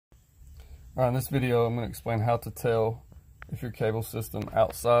Alright, in this video I'm going to explain how to tell if your cable system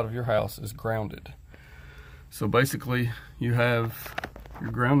outside of your house is grounded. So basically you have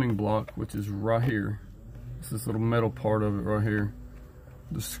your grounding block, which is right here. It's this little metal part of it right here.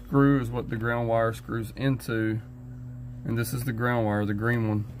 The screw is what the ground wire screws into, and this is the ground wire, the green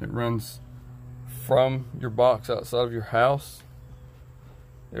one. It runs from your box outside of your house.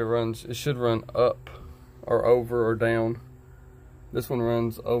 It should run up or over or down. This one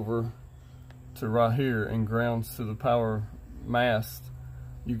runs over to right here and grounds to the power mast.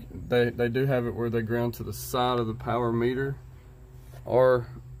 They do have it where they ground to the side of the power meter, or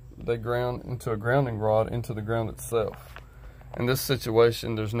they ground into a grounding rod into the ground itself. In this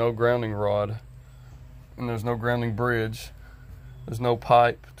situation, there's no grounding rod and there's no grounding bridge. There's no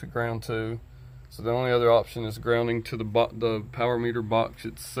pipe to ground to, so the only other option is grounding to the power meter box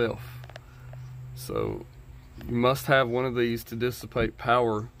itself. So you must have one of these to dissipate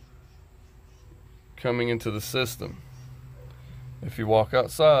power coming into the system. If you walk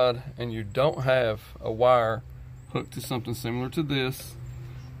outside and you don't have a wire hooked to something similar to this,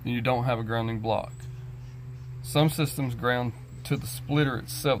 then you don't have a grounding block. Some systems ground to the splitter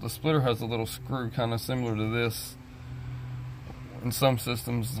itself. The splitter has a little screw kind of similar to this, and some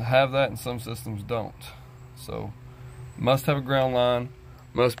systems have that and some systems don't. So must have a ground line,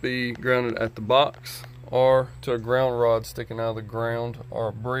 must be grounded at the box or to a ground rod sticking out of the ground, or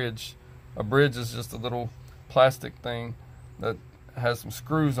a bridge. A bridge is just a little plastic thing that has some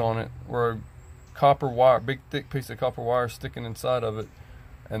screws on it, where a copper wire, big thick piece of copper wire sticking inside of it,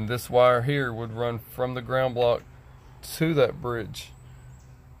 and this wire here would run from the ground block to that bridge.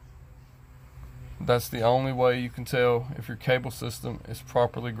 That's the only way you can tell if your cable system is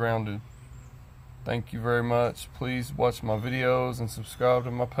properly grounded. Thank you very much. Please watch my videos and subscribe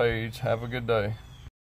to my page. Have a good day.